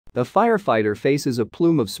A firefighter faces a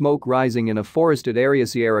plume of smoke rising in a forested area.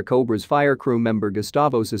 Sierra Cobras fire crew member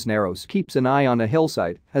Gustavo Cisneros keeps an eye on a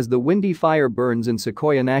hillside as the windy fire burns in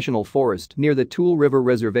Sequoia National Forest near the Tule River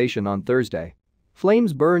Reservation on Thursday.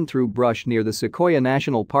 Flames burn through brush near the Sequoia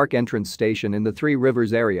National Park entrance station in the Three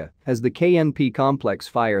Rivers area as the KNP Complex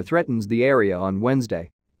fire threatens the area on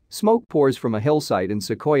Wednesday. Smoke pours from a hillside in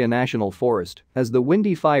Sequoia National Forest as the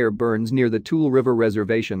windy fire burns near the Tule River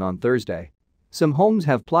Reservation on Thursday. Some homes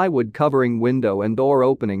have plywood covering window and door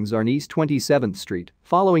openings on East 27th Street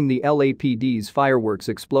following the LAPD's fireworks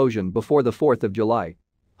explosion before the 4th of July.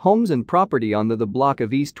 Homes and property on the block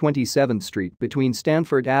of East 27th Street between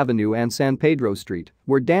Stanford Avenue and San Pedro Street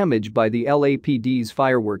were damaged by the LAPD's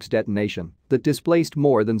fireworks detonation that displaced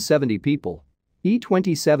more than 70 people. East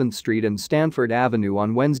 27th Street and Stanford Avenue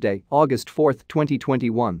on Wednesday, August 4,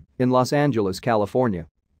 2021, in Los Angeles, California.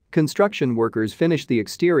 Construction workers finished the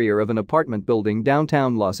exterior of an apartment building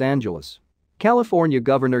downtown Los Angeles. California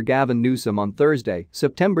Governor Gavin Newsom on Thursday,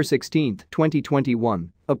 September 16,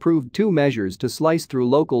 2021, approved two measures to slice through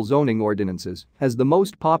local zoning ordinances as the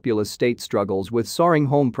most populous state struggles with soaring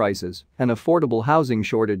home prices, an affordable housing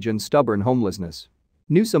shortage and stubborn homelessness.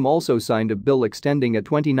 Newsom also signed a bill extending a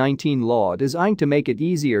 2019 law designed to make it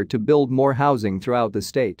easier to build more housing throughout the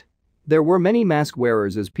state. There were many mask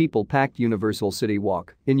wearers as people packed Universal City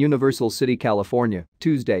Walk in Universal City, California,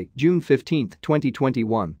 Tuesday, June 15,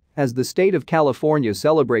 2021, as the state of California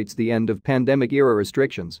celebrates the end of pandemic-era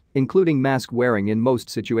restrictions, including mask wearing in most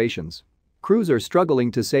situations. Crews are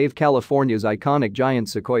struggling to save California's iconic giant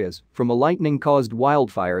sequoias from a lightning-caused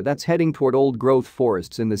wildfire that's heading toward old-growth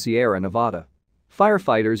forests in the Sierra Nevada.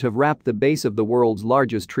 Firefighters have wrapped the base of the world's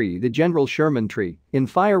largest tree, the General Sherman Tree, in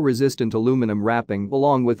fire-resistant aluminum wrapping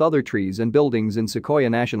along with other trees and buildings in Sequoia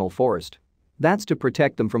National Forest. That's to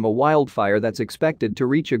protect them from a wildfire that's expected to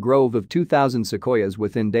reach a grove of 2,000 sequoias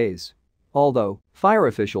within days. Although, fire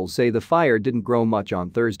officials say the fire didn't grow much on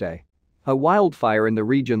Thursday. A wildfire in the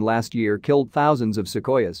region last year killed thousands of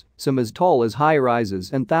sequoias, some as tall as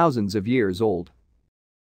high-rises and thousands of years old.